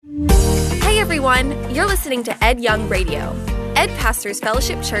everyone. You're listening to Ed Young Radio. Ed pastors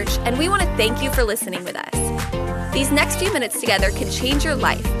Fellowship Church, and we want to thank you for listening with us. These next few minutes together can change your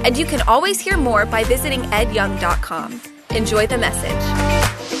life, and you can always hear more by visiting edyoung.com. Enjoy the message.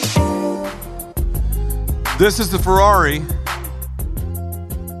 This is the Ferrari,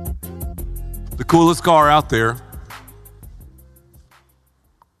 the coolest car out there.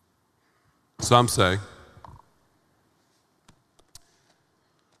 Some say.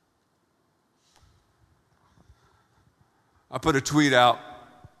 I put a tweet out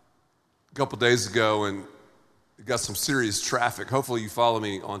a couple days ago and it got some serious traffic. Hopefully you follow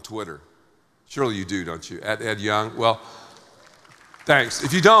me on Twitter. Surely you do, don't you? At Ed Young. Well, thanks.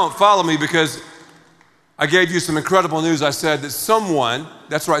 If you don't, follow me because I gave you some incredible news. I said that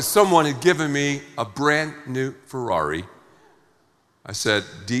someone had given me a brand new Ferrari. I said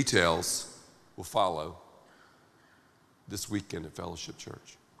details will follow this weekend at Fellowship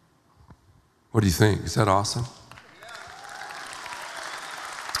Church. What do you think? Is that awesome?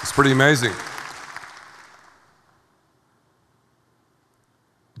 It's pretty amazing.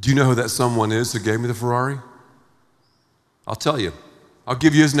 Do you know who that someone is who gave me the Ferrari? I'll tell you. I'll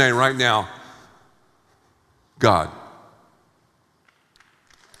give you his name right now. God.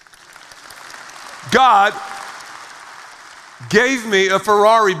 God gave me a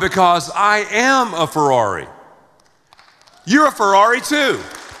Ferrari because I am a Ferrari. You're a Ferrari too.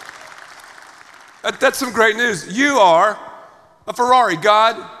 That's some great news. You are a Ferrari.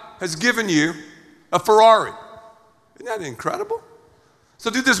 God has given you a Ferrari. Isn't that incredible?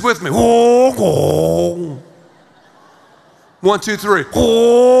 So do this with me. 1, 2, 3.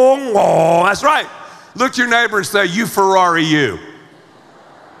 That's right. Look to your neighbor and say, you Ferrari, you.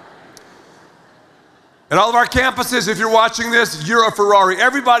 At all of our campuses, if you're watching this, you're a Ferrari.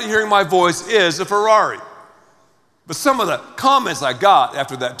 Everybody hearing my voice is a Ferrari. But some of the comments I got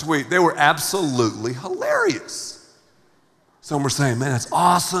after that tweet, they were absolutely hilarious. Some were saying, man, that's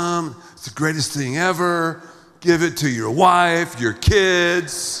awesome. It's the greatest thing ever. Give it to your wife, your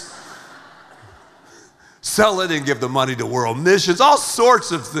kids. Sell it and give the money to world missions. All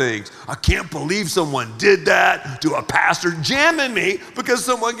sorts of things. I can't believe someone did that to a pastor, jamming me because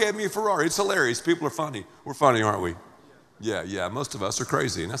someone gave me a Ferrari. It's hilarious. People are funny. We're funny, aren't we? Yeah. Most of us are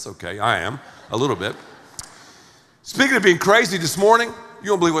crazy, and that's okay. I am, a little bit. Speaking of being crazy this morning, you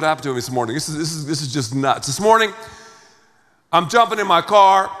won't believe what happened to me this morning. This is just nuts. This morning, I'm jumping in my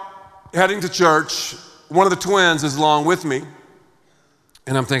car, heading to church. One of the twins is along with me.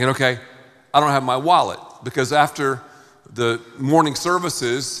 And I'm thinking, okay, I don't have my wallet because after the morning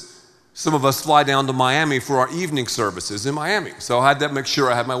services, some of us fly down to Miami for our evening services in Miami. So I had to make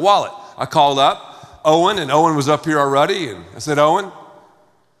sure I had my wallet. I called up Owen, and Owen was up here already. And I said, Owen,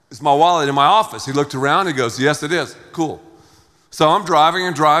 is my wallet in my office? He looked around, he goes, yes, it is. Cool. So I'm driving,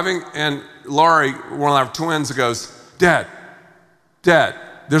 and Laurie, one of our twins, goes, Dad,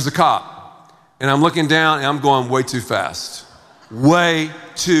 there's a cop. And I'm looking down and I'm going way too fast. Way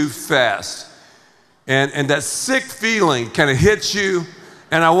too fast. And that sick feeling kind of hits you.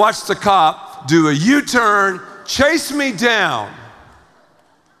 And I watched the cop do a U-turn, chase me down.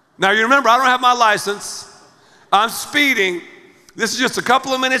 Now you remember, I don't have my license. I'm speeding. This is just a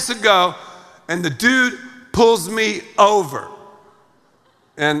couple of minutes ago. And the dude pulls me over.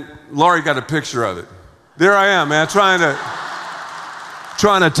 And Laurie got a picture of it. There I am, man, trying to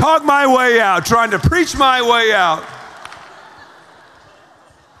talk my way out, trying to preach my way out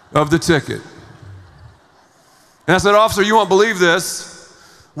of the ticket. And I said, officer, you won't believe this.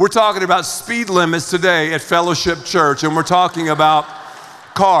 We're talking about speed limits today at Fellowship Church, and we're talking about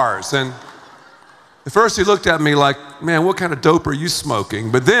cars. And at first he looked at me like, man, what kind of dope are you smoking?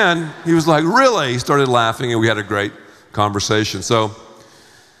 But then he was like, really? He started laughing, and we had a great conversation. So,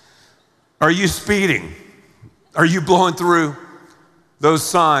 are you speeding? Are you blowing through those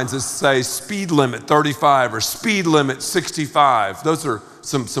signs that say speed limit 35 or speed limit 65? Those are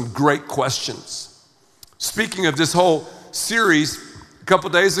some great questions. Speaking of this whole series, a couple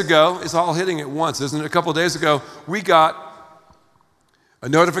days ago, it's all hitting at once, isn't it? A couple days ago, we got a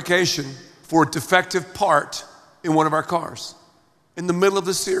notification for a defective part in one of our cars in the middle of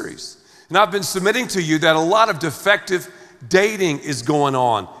the series. And I've been submitting to you that a lot of defective dating is going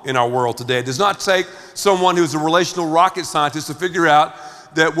on in our world today. It does not take someone who's a relational rocket scientist to figure out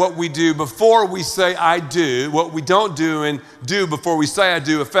that what we do before we say I do, what we don't do and do before we say I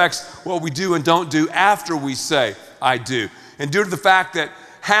do affects what we do and don't do after we say I do. And due to the fact that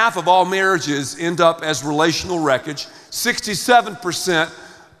half of all marriages end up as relational wreckage, 67%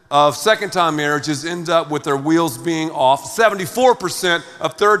 of second-time marriages end up with their wheels being off, 74%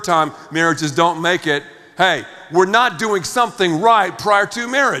 of third-time marriages don't make it. Hey, we're not doing something right prior to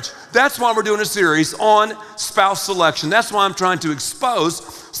marriage. That's why we're doing a series on spouse selection. That's why I'm trying to expose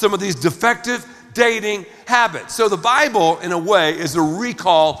some of these defective dating habits. So the Bible, in a way, is a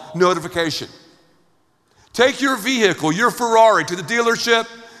recall notification. Take your vehicle, your Ferrari, to the dealership,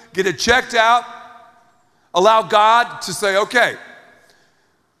 get it checked out, allow God to say, okay,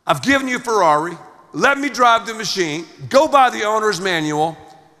 I've given you a Ferrari, let me drive the machine, go by the owner's manual,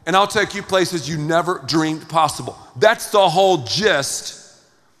 and I'll take you places you never dreamed possible. That's the whole gist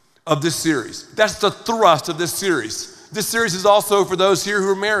of this series. That's the thrust of this series. This series is also for those here who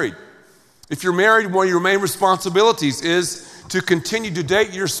are married. If you're married, one of your main responsibilities is to continue to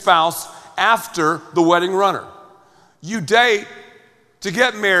date your spouse after the wedding runner. You date to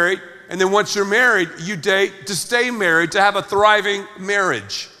get married, and then once you're married, you date to stay married, to have a thriving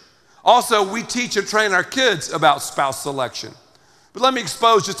marriage. Also, we teach and train our kids about spouse selection. But let me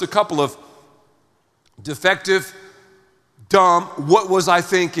expose just a couple of defective, dumb, what was I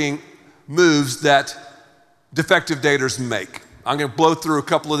thinking moves that defective daters make. I'm going to blow through a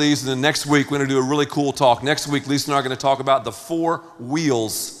couple of these, and then next week we're going to do a really cool talk. Next week, Lisa and I are going to talk about the 4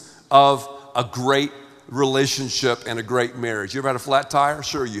 wheels of a great relationship and a great marriage. You ever had a flat tire?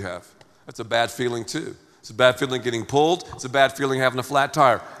 Sure you have. That's a bad feeling too. It's a bad feeling getting pulled. It's a bad feeling having a flat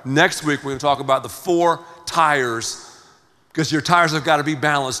tire. Next week, we're going to talk about the 4 tires, because your tires have got to be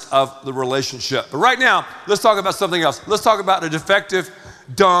balanced of the relationship. But right now, let's talk about something else. Let's talk about a defective,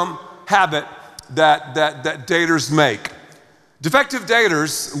 dumb habit that daters make. Defective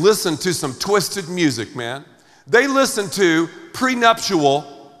daters listen to some twisted music, man. They listen to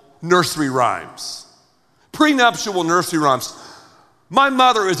prenuptial nursery rhymes. Prenuptial nursery rhymes. My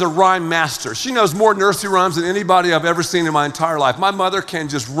mother is a rhyme master. She knows more nursery rhymes than anybody I've ever seen in my entire life. My mother can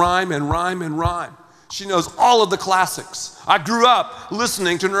just rhyme and rhyme and rhyme. She knows all of the classics. I grew up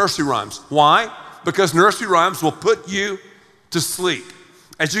listening to nursery rhymes. Why? Because nursery rhymes will put you to sleep.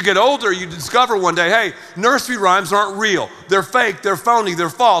 As you get older, you discover one day, hey, nursery rhymes aren't real. They're fake, they're phony, they're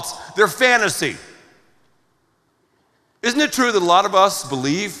false, they're fantasy. Isn't it true that a lot of us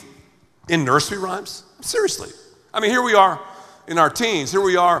believe in nursery rhymes? Seriously. I mean, here we are in our teens, here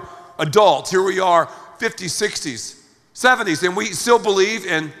we are adults, here we are 50s, 60s, 70s, and we still believe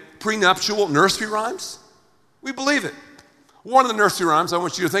in prenuptial nursery rhymes? We believe it. One of the nursery rhymes I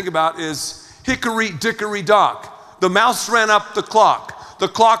want you to think about is Hickory Dickory Dock. The mouse ran up the clock. The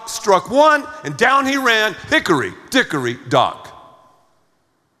clock struck 1 and down he ran, Hickory Dickory Dock.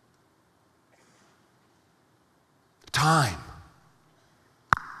 Time.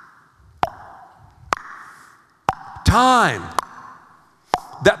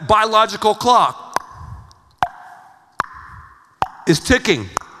 That biological clock is ticking.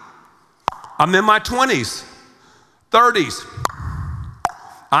 I'm in my 20s, 30s.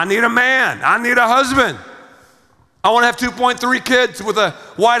 I need a man. I need a husband. I want to have 2.3 kids with a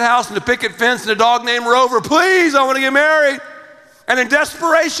White House and a picket fence and a dog named Rover. Please, I want to get married. And in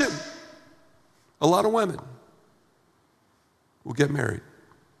desperation, a lot of women will get married.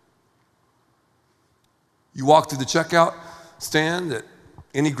 You walk through the checkout stand at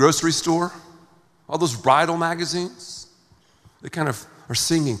any grocery store, all those bridal magazines, they kind of are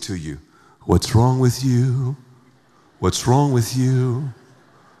singing to you. What's wrong with you? What's wrong with you?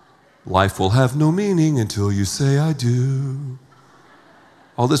 Life will have no meaning until you say I do.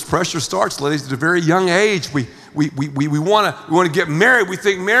 All this pressure starts, ladies, at a very young age. We want to get married. We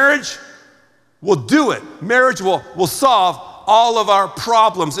think marriage will do it. Marriage will solve all of our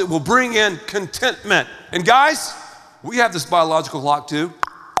problems. It will bring in contentment. And guys, we have this biological clock too.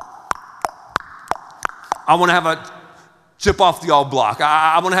 I want to have a chip off the old block.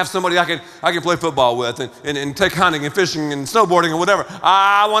 I want to have somebody I can play football with and take hunting and fishing and snowboarding and whatever.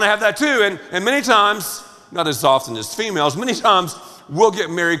 I want to have that too. And many times, not as often as females, many times we'll get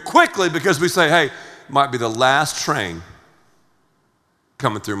married quickly because we say, hey, might be the last train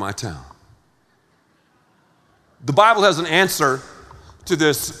coming through my town. The Bible has an answer to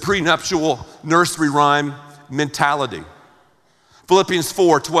this prenuptial nursery rhyme mentality. Philippians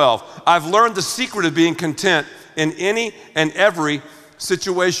 4:12. I've learned the secret of being content in any and every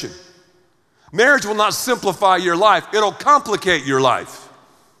situation. Marriage will not simplify your life. It'll complicate your life.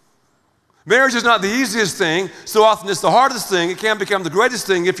 Marriage is not the easiest thing. So often it's the hardest thing. It can become the greatest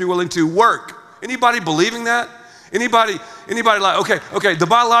thing if you're willing to work. Anybody believing that? Anybody like, okay, the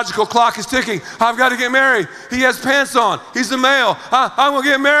biological clock is ticking. I've got to get married. He has pants on. He's a male. I'm going to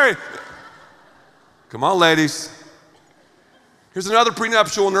get married. Come on, ladies. Here's another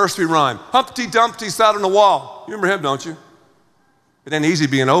prenuptial nursery rhyme. Humpty Dumpty sat on the wall. You remember him, don't you? It ain't easy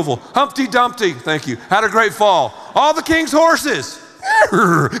being oval. Humpty Dumpty, thank you, had a great fall. All the king's horses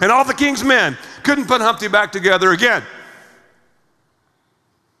and all the king's men couldn't put Humpty back together again.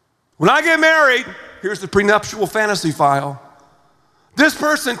 When I get married, here's the prenuptial fantasy file. This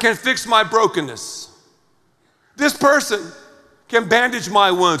person can fix my brokenness. This person can bandage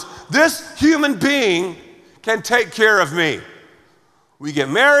my wounds. This human being can take care of me. We get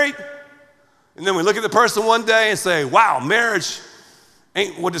married, and then we look at the person one day and say, wow, marriage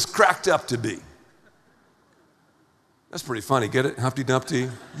ain't what it's cracked up to be. That's pretty funny, get it? Humpty Dumpty?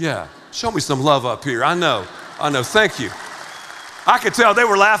 Yeah, show me some love up here. I know, thank you. I could tell they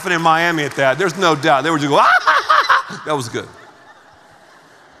were laughing in Miami at that. There's no doubt. They were just going, ah, ha, ha, ha. That was good.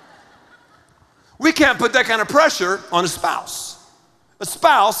 We can't put that kind of pressure on a spouse. A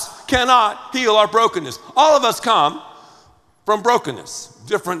spouse cannot heal our brokenness. All of us come from brokenness,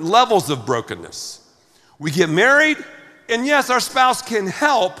 different levels of brokenness. We get married, and yes, our spouse can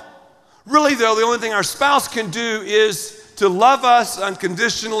help. Really, though, the only thing our spouse can do is to love us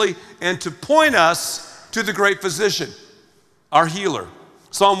unconditionally and to point us to the great physician, our healer.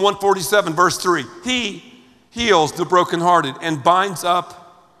 Psalm 147, verse 3, he heals the brokenhearted and binds up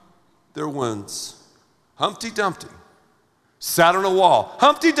their wounds. Humpty Dumpty sat on a wall.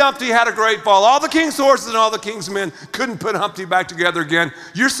 Humpty Dumpty had a great fall. All the king's horses and all the king's men couldn't put Humpty back together again.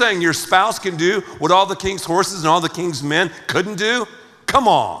 You're saying your spouse can do what all the king's horses and all the king's men couldn't do? Come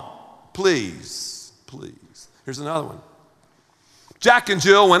on, please, please. Here's another one. Jack and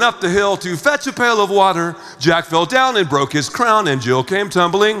Jill went up the hill to fetch a pail of water. Jack fell down and broke his crown, and Jill came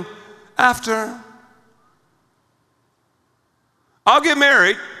tumbling after. I'll get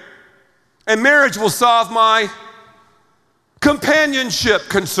married, and marriage will solve my companionship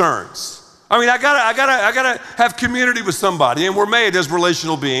concerns. I mean, I gotta have community with somebody, and we're made as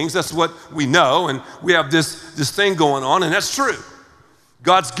relational beings. That's what we know, and we have this thing going on, and that's true.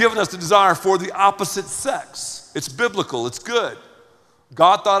 God's given us the desire for the opposite sex. It's biblical, it's good.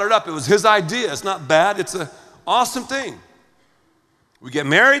 God thought it up. It was his idea. It's not bad. It's an awesome thing. We get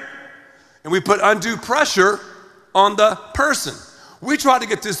married, and we put undue pressure on the person. We try to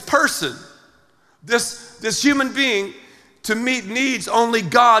get this person, this human being, to meet needs only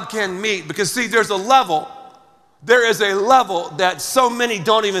God can meet. Because see, there is a level that so many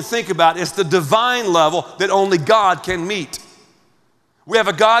don't even think about. It's the divine level that only God can meet. We have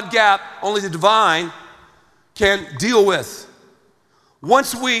a God gap only the divine can deal with.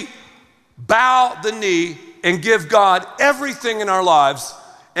 Once we bow the knee and give God everything in our lives,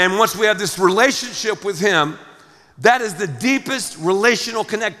 and once we have this relationship with him, that is the deepest relational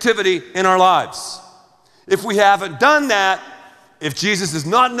connectivity in our lives. If we haven't done that, if Jesus is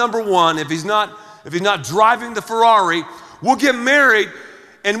not number one, if he's not driving the Ferrari, we'll get married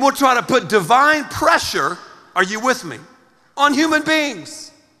and we'll try to put divine pressure, are you with me, on human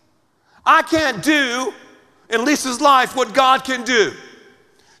beings. I can't do in Lisa's life what God can do.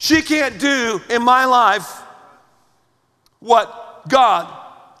 She can't do in my life what God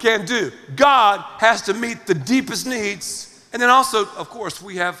can do. God has to meet the deepest needs. And then also, of course,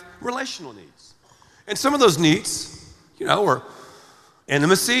 we have relational needs. And some of those needs, are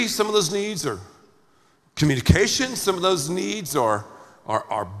intimacy. Some of those needs are communication. Some of those needs are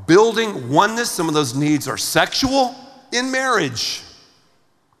building oneness. Some of those needs are sexual in marriage.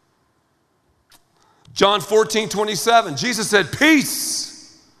 John 14:27, Jesus said, peace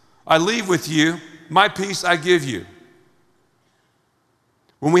I leave with you, my peace I give you.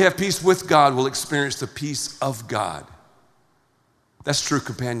 When we have peace with God, we'll experience the peace of God. That's true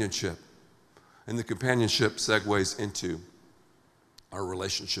companionship. And the companionship segues into our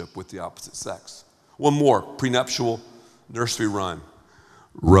relationship with the opposite sex. One more, prenuptial nursery rhyme.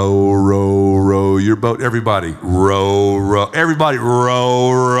 Row, row, row your boat. Everybody, row, row. Everybody, row,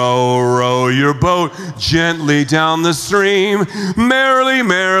 row, row your boat gently down the stream. Merrily,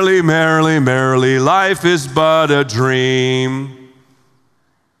 merrily, merrily, merrily, life is but a dream.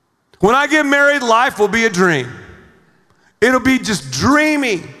 When I get married, life will be a dream. It'll be just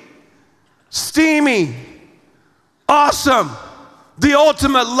dreamy, steamy, awesome. The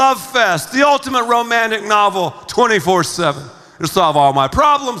ultimate love fest, the ultimate romantic novel, 24/7. It'll solve all my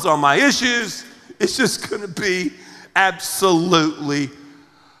problems, all my issues. It's just going to be absolutely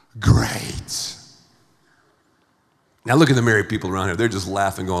great. Now look at the married people around here. They're just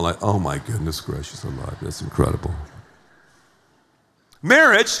laughing, going like, oh my goodness gracious alive, that's incredible.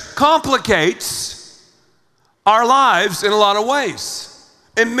 Marriage complicates our lives in a lot of ways,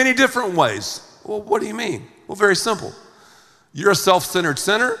 in many different ways. Well, what do you mean? Well, very simple. You're a self-centered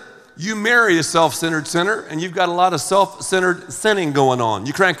sinner. You marry a self-centered sinner, and you've got a lot of self-centered sinning going on.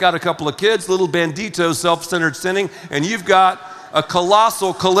 You crank out a couple of kids, little bandito self-centered sinning, and you've got a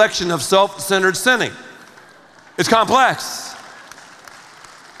colossal collection of self-centered sinning. It's complex.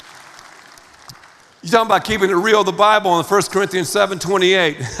 You're talking about keeping it real, the Bible in 1 Corinthians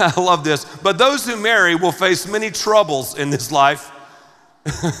 7:28. I love this. But those who marry will face many troubles in this life.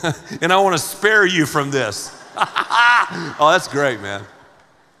 And I want to spare you from this. Oh, that's great, man.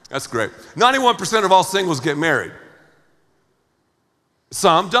 That's great. 91% of all singles get married.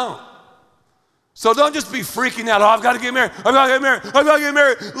 Some don't. So don't just be freaking out. Oh, I've got to get married. I've got to get married. I've got to get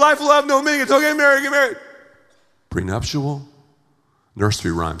married. Life will have no meaning until I get married. Get married. Prenuptial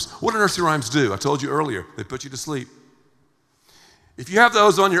nursery rhymes. What do nursery rhymes do? I told you earlier. They put you to sleep. If you have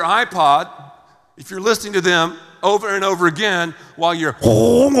those on your iPod, if you're listening to them over and over again while you're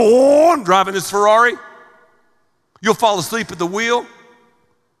driving this Ferrari, you'll fall asleep at the wheel.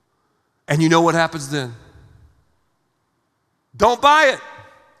 And you know what happens then? Don't buy it.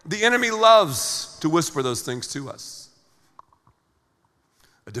 The enemy loves to whisper those things to us.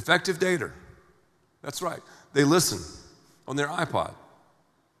 A defective dater. That's right. They listen on their iPod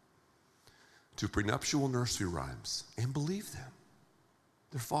to prenuptial nursery rhymes and believe them.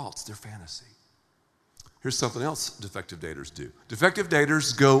 They're false. They're fantasy. Here's something else defective daters do. Defective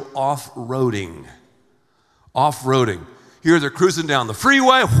daters go off-roading. Off-roading. Here they're cruising down the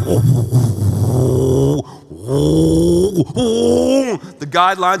freeway. The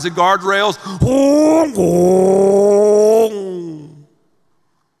guidelines and guardrails.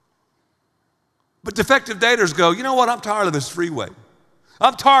 But defective daters go, you know what? I'm tired of this freeway.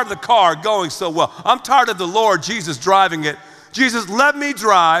 I'm tired of the car going so well. I'm tired of the Lord Jesus driving it. Jesus, let me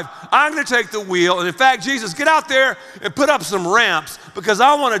drive. I'm going to take the wheel. And in fact, Jesus, get out there and put up some ramps because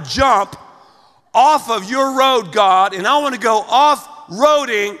I want to jump off of your road, God, and I want to go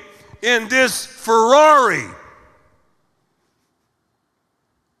off-roading in this Ferrari.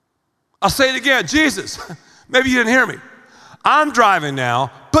 I'll say it again. Jesus, maybe you didn't hear me. I'm driving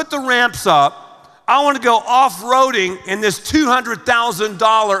now. Put the ramps up. I want to go off-roading in this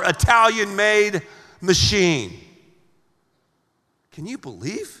 $200,000 Italian-made machine. Can you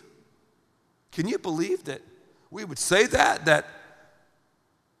believe? Can you believe that we would say that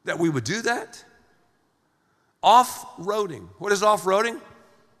we would do that? Off-roading. What is off-roading?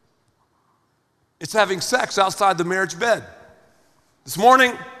 It's having sex outside the marriage bed. This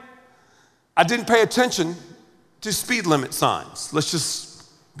morning, I didn't pay attention to speed limit signs. Let's just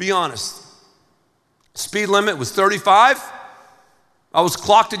be honest. Speed limit was 35. I was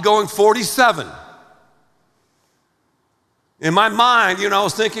clocked at going 47. In my mind, I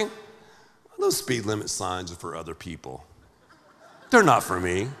was thinking, those speed limit signs are for other people. They're not for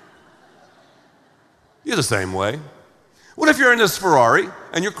me. You're the same way. What if you're in this Ferrari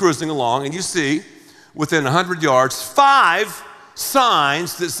and you're cruising along and you see within 100 yards 5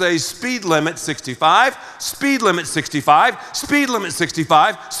 signs that say speed limit 65, speed limit 65, speed limit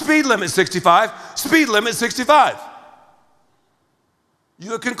 65, speed limit 65, speed limit 65.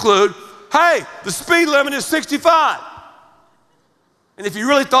 You would conclude, hey, the speed limit is 65. And if you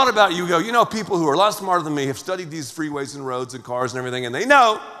really thought about it, you go, people who are a lot smarter than me have studied these freeways and roads and cars and everything, and they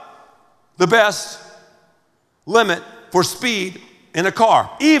know the best limit for speed in a car,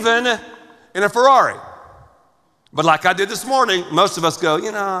 even in a Ferrari. But like I did this morning, most of us go,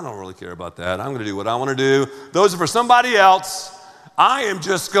 I don't really care about that. I'm going to do what I want to do. Those are for somebody else. I am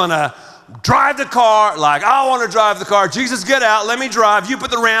just going to drive the car like I want to drive the car. Jesus, get out. Let me drive. You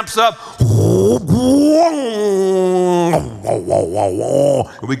put the ramps up.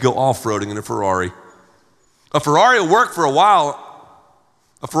 And we go off-roading in a Ferrari. A Ferrari will work for a while.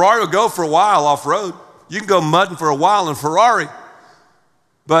 A Ferrari will go for a while off-road. You can go mudding for a while in a Ferrari.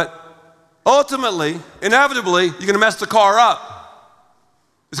 But ultimately, inevitably, you're going to mess the car up.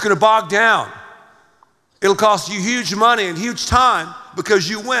 It's going to bog down. It'll cost you huge money and huge time because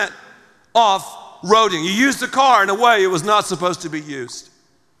you went off-roading. You used the car in a way it was not supposed to be used.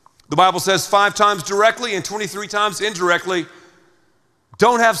 The Bible says 5 times directly and 23 times indirectly,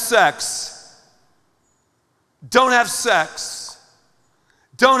 don't have sex. Don't have sex.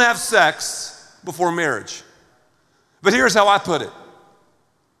 Don't have sex before marriage. But here's how I put it.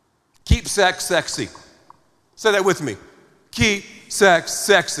 Keep sex sexy. Say that with me. Keep sex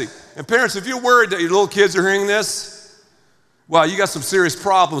sexy. And parents, if you're worried that your little kids are hearing this, well, you got some serious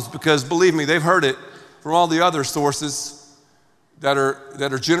problems because believe me, they've heard it from all the other sources that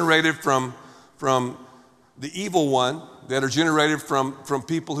are generated from the evil one, that are generated from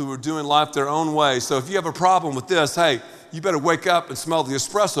people who are doing life their own way. So if you have a problem with this, hey, you better wake up and smell the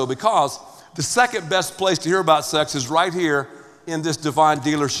espresso because the second best place to hear about sex is right here in this divine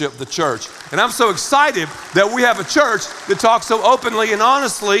dealership, the church. And I'm so excited that we have a church that talks so openly and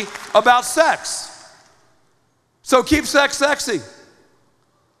honestly about sex. So keep sex sexy.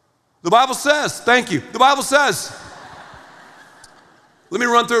 The Bible says, thank you. The Bible says, Let me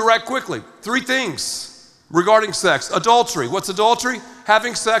run through it right quickly. 3 things regarding sex. Adultery. What's adultery?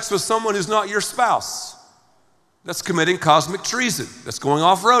 Having sex with someone who's not your spouse. That's committing cosmic treason. That's going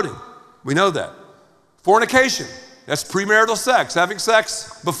off-roading. We know that. Fornication. That's premarital sex, having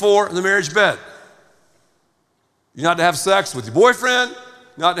sex before the marriage bed. You're not to have sex with your boyfriend.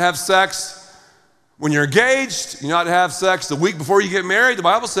 You're not to have sex when you're engaged. You're not to have sex the week before you get married. The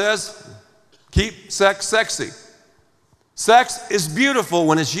Bible says, keep sex sexy. Sex is beautiful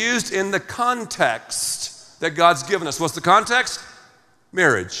when it's used in the context that God's given us. What's the context?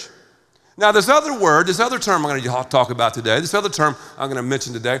 Marriage. Now, this other term I'm going to talk about today, this other term I'm going to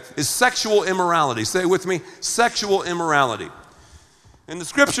mention today is sexual immorality. Say it with me, sexual immorality. And the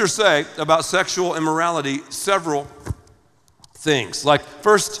scriptures say about sexual immorality several things. Like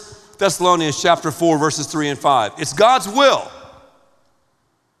 1 Thessalonians chapter 4, verses 3 and 5. It's God's will.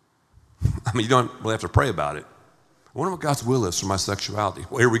 I mean, you don't really have to pray about it. I wonder what God's will is for my sexuality.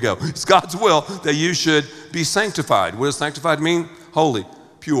 Well, here we go. It's God's will that you should be sanctified. What does sanctified mean? Holy,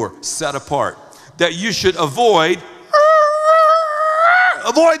 pure, set apart. That you should avoid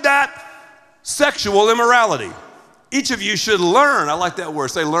that sexual immorality. Each of you should learn. I like that word.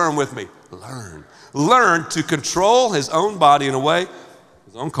 Say learn with me. Learn. Learn to control his own body in a way,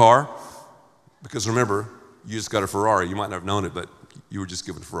 his own car. Because remember, you just got a Ferrari. You might not have known it, but you were just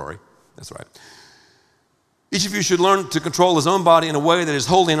given a Ferrari. That's right. Each of you should learn to control his own body in a way that is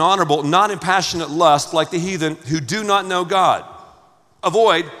holy and honorable, not in passionate lust like the heathen who do not know God.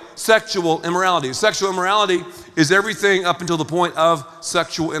 Avoid sexual immorality. Sexual immorality is everything up until the point of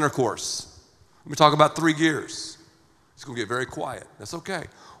sexual intercourse. Let me talk about 3 gears. It's going to get very quiet. That's okay.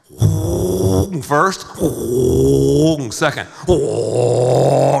 First, second,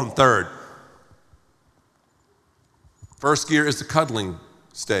 third. First gear is the cuddling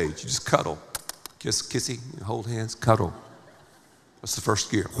stage. You just cuddle. Kiss, kissy, hold hands, cuddle. That's the first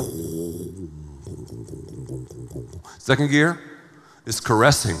gear. Second gear is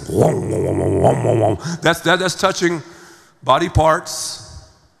caressing. That's touching body parts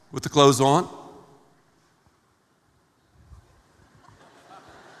with the clothes on.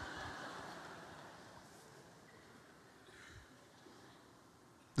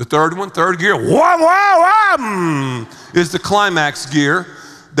 The third gear, is the climax gear.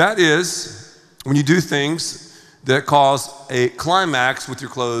 That is when you do things that cause a climax with your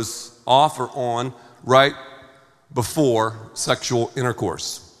clothes off or on right before sexual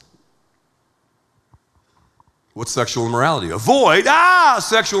intercourse. What's sexual immorality? Avoid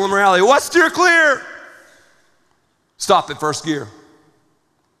sexual immorality. What's steer clear? Stop at first gear.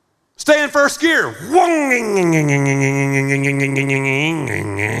 Stay in first gear.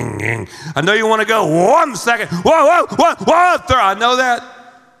 I know you want to go 1 second. Whoa. I know that.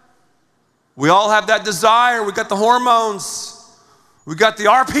 We all have that desire. We got the hormones. We got the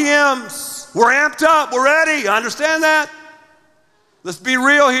RPMs. We're amped up. We're ready. I understand that. Let's be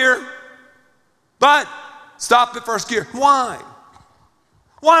real here. But stop at first gear. Why?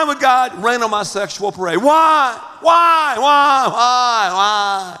 Why would God rain on my sexual parade? Why?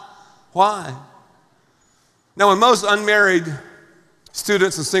 Now, when most unmarried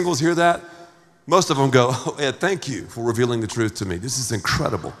students and singles hear that, most of them go, "Oh, Ed, thank you for revealing the truth to me. This is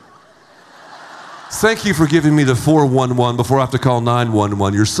incredible. Thank you for giving me the 411 before I have to call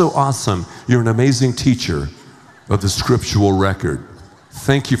 911. You're so awesome. You're an amazing teacher of the scriptural record.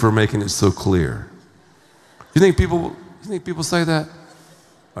 Thank you for making it so clear." You think people say that?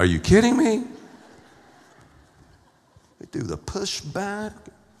 Are you kidding me? They do the push back,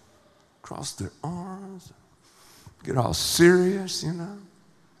 cross their arms, get all serious, you know.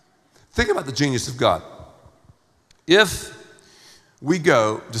 Think about the genius of God. If we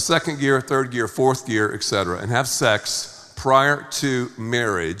go to second gear, third gear, fourth gear, etc., and have sex prior to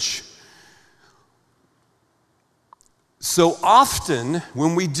marriage, so often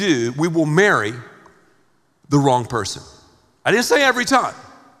when we do, we will marry the wrong person. I didn't say every time.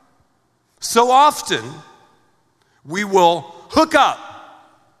 So often we will hook up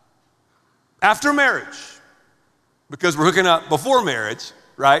after marriage because we're hooking up before marriage,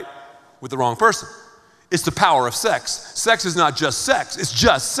 right, with the wrong person. It's the power of sex. Sex is not just sex. It's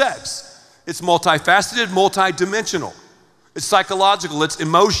just sex. It's multifaceted, multidimensional. It's psychological. It's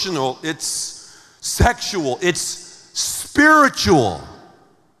emotional. It's sexual. It's spiritual.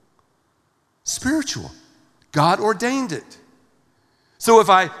 Spiritual. God ordained it. So if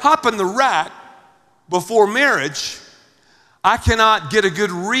I hop in the rack before marriage, I cannot get a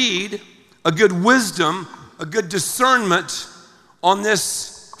good read, a good wisdom, a good discernment on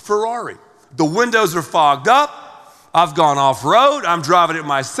this Ferrari. The windows are fogged up. I've gone off-road. I'm driving it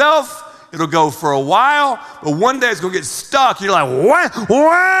myself. It'll go for a while, but one day it's going to get stuck. You're like, what?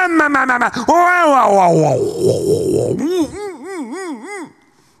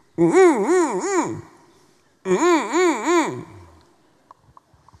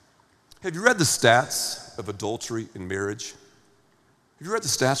 Have you read the stats of adultery in marriage? Have you read the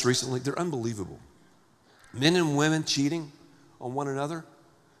stats recently? They're unbelievable. Men and women cheating on one another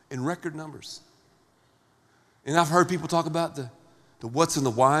in record numbers. And I've heard people talk about the what's and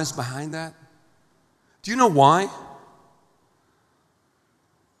the whys behind that. Do you know why?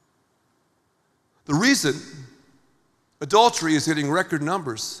 The reason adultery is hitting record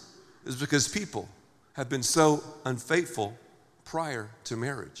numbers is because people have been so unfaithful prior to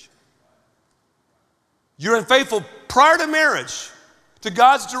marriage. You're unfaithful prior to marriage to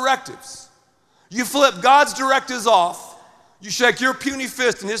God's directives. You flip God's directives off. You shake your puny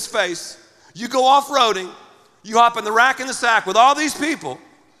fist in his face. You go off-roading. You hop in the rack and the sack with all these people.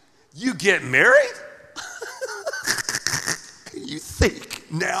 You get married? You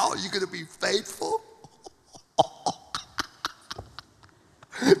think now you're going to be faithful?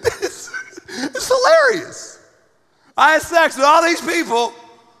 It's hilarious. I had sex with all these people.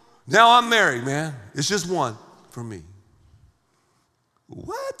 Now I'm married, man. It's just one for me.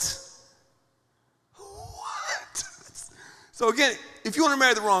 What? So again, if you want to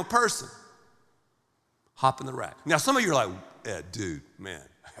marry the wrong person, hop in the rack. Now, some of you are like, Ed, dude, man,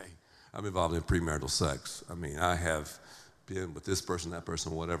 hey, I'm involved in premarital sex. I mean, I have been with this person, that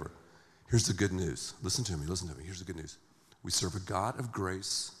person, whatever. Here's the good news. Listen to me. Here's the good news. We serve a God of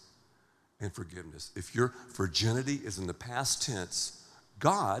grace and forgiveness. If your virginity is in the past tense,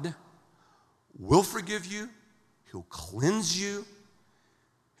 God will forgive you. He'll cleanse you.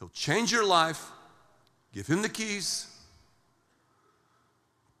 He'll change your life. Give him the keys.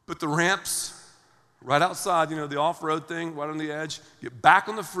 Put the ramps right outside, the off-road thing, right on the edge. Get back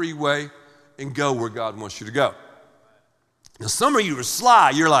on the freeway and go where God wants you to go. Now, some of you are sly.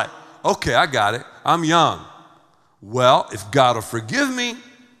 You're like, okay, I got it. I'm young. Well, if God will forgive me,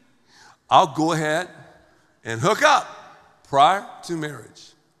 I'll go ahead and hook up prior to marriage.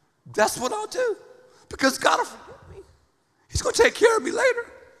 That's what I'll do because God will forgive me. He's going to take care of me later.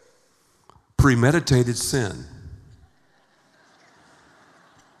 Premeditated sin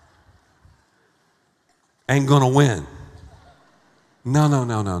ain't going to win. No.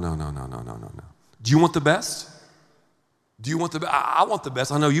 Do you want the best? Do you want the best? I want the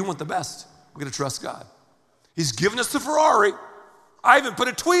best. I know you want the best. We're going to trust God. He's given us the Ferrari. I even put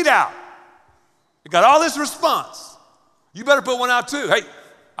a tweet out. It got all this response. You better put one out too. Hey,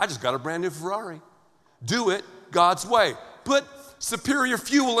 I just got a brand new Ferrari. Do it God's way. Put superior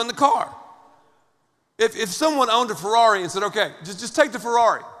fuel in the car. If someone owned a Ferrari and said, okay, just take the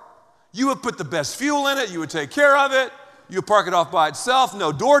Ferrari. You would put the best fuel in it. You would take care of it. You would park it off by itself.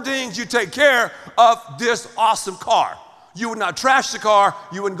 No door dings. You take care of this awesome car. You would not trash the car.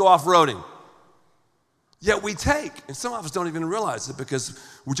 You wouldn't go off-roading. Yet we take, and some of us don't even realize it because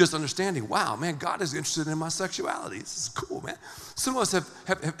we're just understanding, wow, man, God is interested in my sexuality. This is cool, man. Some of us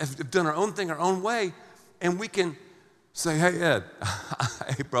have done our own thing our own way, and we can say, hey, Ed,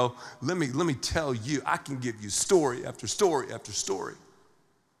 hey, bro, let me tell you, I can give you story after story after story.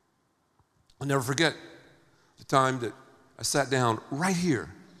 I'll never forget the time that I sat down right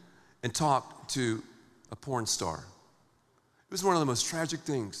here and talked to a porn star. It was one of the most tragic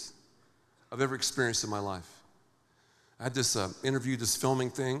things I've ever experienced in my life. I had this interview, this filming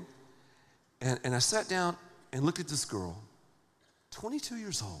thing, and I sat down and looked at this girl, 22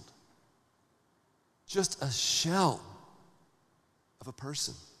 years old, just a shell of a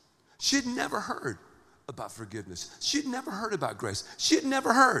person. She had never heard about forgiveness. She had never heard about grace. She had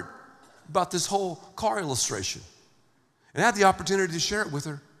never heard about this whole car illustration. And I had the opportunity to share it with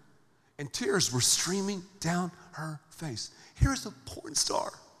her, and tears were streaming down her face. Here's a porn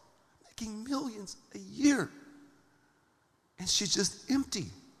star making millions a year, and she's just empty,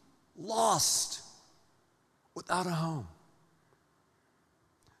 lost, without a home.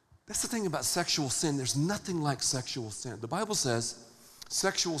 That's the thing about sexual sin. There's nothing like sexual sin. The Bible says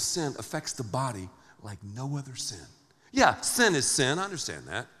sexual sin affects the body like no other sin. Yeah, sin is sin. I understand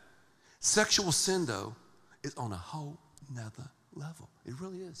that. Sexual sin, though, is on a whole nother level. It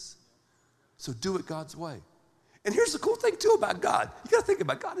really is. So do it God's way. And here's the cool thing, too, about God. You got to think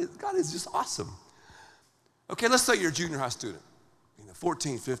about God. God is just awesome. Okay, let's say you're a junior high student.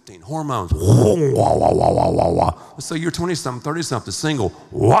 14, 15, hormones. Let's say you're 20-something, 30-something, single.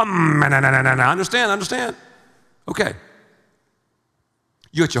 Understand. Okay.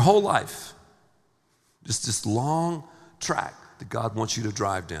 You got your whole life. Just this long track that God wants you to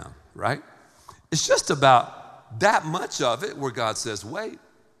drive down, right? It's just about that much of it where God says, wait,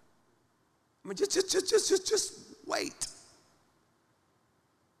 I mean, just wait.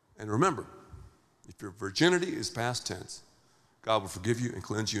 And remember, if your virginity is past tense, God will forgive you and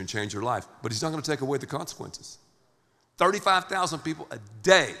cleanse you and change your life. But he's not going to take away the consequences. 35,000 people a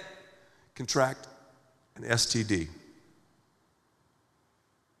day contract an STD.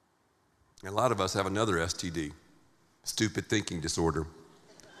 And a lot of us have another STD, stupid thinking disorder.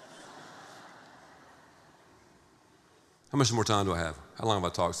 How much more time do I have? How long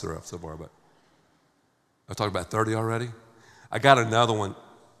have I talked so far? I've talked about 30 already? I got another one.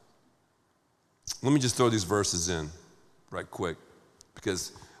 Let me just throw these verses in right quick,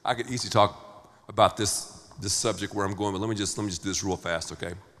 because I could easily talk about this subject where I'm going, but let me just do this real fast,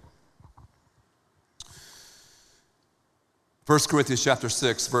 okay? 1 Corinthians chapter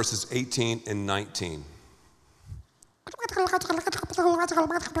 6, verses 18 and 19.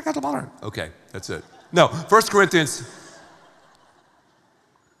 Okay, that's it. No, 1 Corinthians.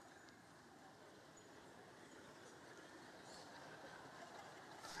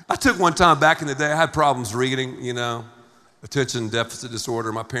 I took one time back in the day, I had problems reading, attention deficit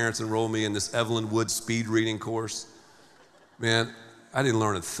disorder. My parents enrolled me in this Evelyn Wood speed reading course. Man, I didn't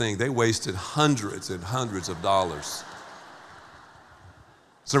learn a thing. They wasted hundreds and hundreds of dollars.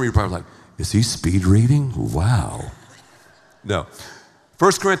 Some of you are probably like, is he speed reading? Wow. No.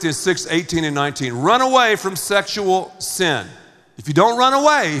 1 Corinthians 6, 18 and 19. Run away from sexual sin. If you don't run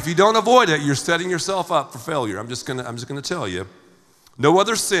away, if you don't avoid it, you're setting yourself up for failure. I'm just gonna tell you. No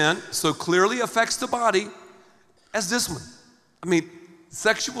other sin so clearly affects the body as this one. I mean,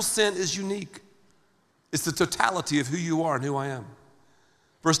 sexual sin is unique. It's the totality of who you are and who I am.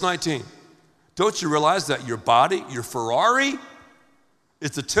 Verse 19. Don't you realize that your body, your Ferrari,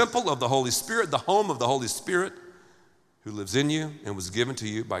 is the temple of the Holy Spirit, the home of the Holy Spirit who lives in you and was given to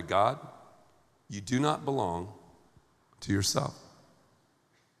you by God? You do not belong to yourself.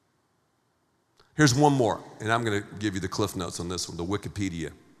 Here's one more, and I'm going to give you the cliff notes on this one, the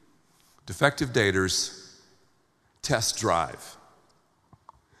Wikipedia. Defective daters test drive.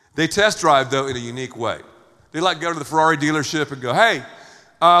 They test drive, though, in a unique way. They like go to the Ferrari dealership and go, hey,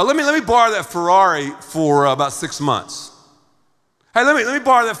 let me borrow that Ferrari for about 6 months. Hey, let me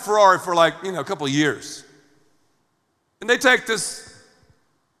borrow that Ferrari for a couple of years. And they take this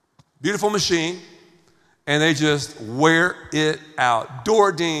beautiful machine and they just wear it out.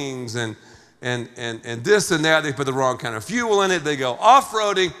 Door dings and this and that. They put the wrong kind of fuel in it. They go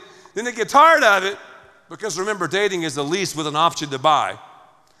off-roading. Then they get tired of it, because remember, dating is a lease with an option to buy.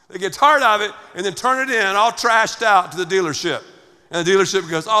 They get tired of it and then turn it in all trashed out to the dealership. And the dealership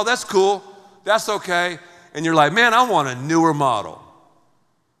goes, oh, that's cool. That's okay. And you're like, man, I want a newer model.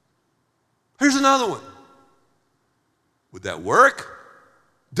 Here's another one. Would that work?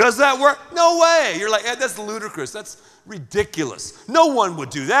 Does that work? No way. You're like, that's ludicrous. That's ridiculous. No one would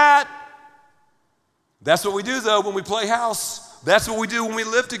do that. That's what we do, though, when we play house. That's what we do when we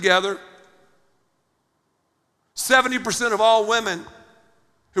live together. 70% of all women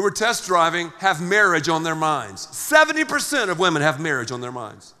who are test driving have marriage on their minds. 70% of women have marriage on their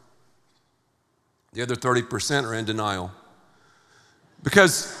minds. The other 30% are in denial.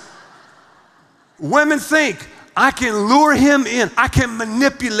 Because women think, I can lure him in, I can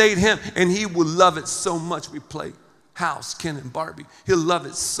manipulate him, and he will love it so much. We play house, Ken and Barbie. He'll love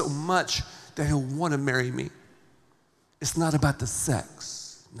it so much that he'll want to marry me. It's not about the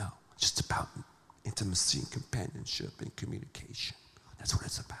sex, no, just about intimacy and companionship and communication. That's what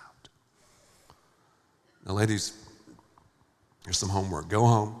it's about. Now, ladies, here's some homework. Go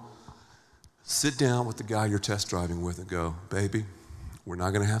home, sit down with the guy you're test driving with and go, baby, we're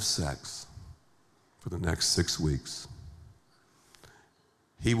not going to have sex for the next 6 weeks.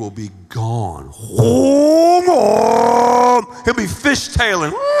 He will be gone. He'll be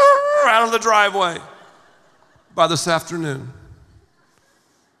fishtailing out of the driveway by this afternoon.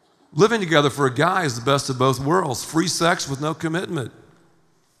 Living together for a guy is the best of both worlds. Free sex with no commitment.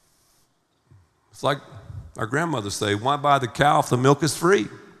 It's like our grandmothers say, why buy the cow if the milk is free?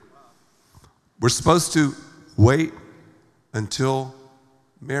 We're supposed to wait until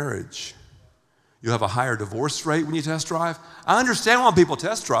marriage. You'll have a higher divorce rate when you test drive. I understand why people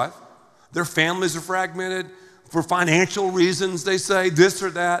test drive. Their families are fragmented. For financial reasons, they say this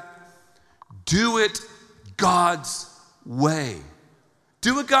or that. Do it God's way.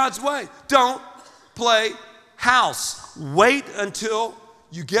 Do it God's way. Don't play house. Wait until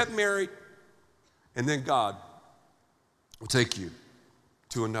you get married, and then God will take you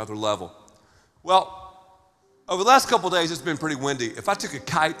to another level. Well, over the last couple of days, it's been pretty windy. If I took a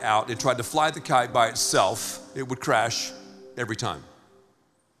kite out and tried to fly the kite by itself, it would crash every time.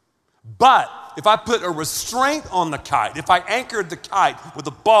 But if I put a restraint on the kite, if I anchored the kite with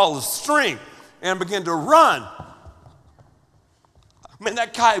a ball of string and began to run, man,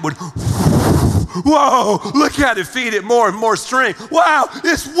 that kite would, whoa, look at it, feed it more and more string. Wow,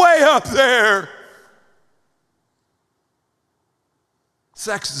 it's way up there.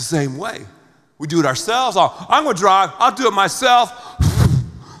 Sex is the same way. We do it ourselves. I'm going to drive. I'll do it myself.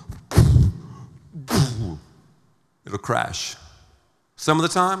 It'll crash. Some of the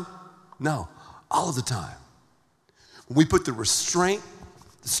time? No, all of the time. When we put the restraint,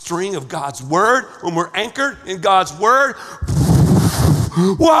 the string of God's word, when we're anchored in God's word,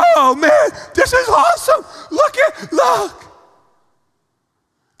 whoa, man, this is awesome. Look.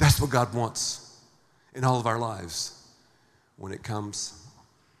 That's what God wants in all of our lives when it comes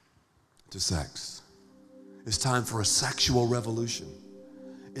to sex. It's time for a sexual revolution.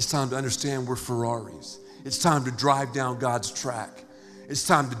 It's time to understand we're Ferraris. It's time to drive down God's track. It's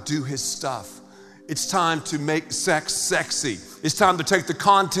time to do his stuff. It's time to make sex sexy. It's time to take the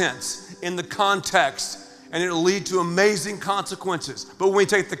contents in the context, and it'll lead to amazing consequences. But when we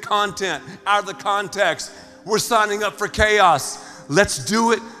take the content out of the context, we're signing up for chaos. Let's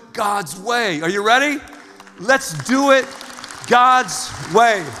do it God's way. Are you ready? Let's do it God's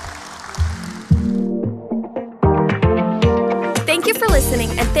way. Thank you for listening,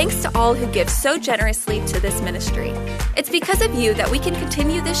 and thanks to all who give so generously to this ministry. It's because of you that we can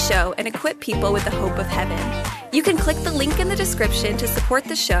continue this show and equip people with the hope of heaven. You can click the link in the description to support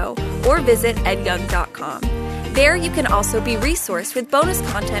the show or visit edyoung.com. There you can also be resourced with bonus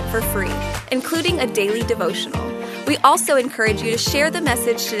content for free, including a daily devotional. We also encourage you to share the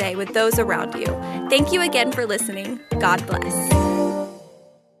message today with those around you. Thank you again for listening. God bless.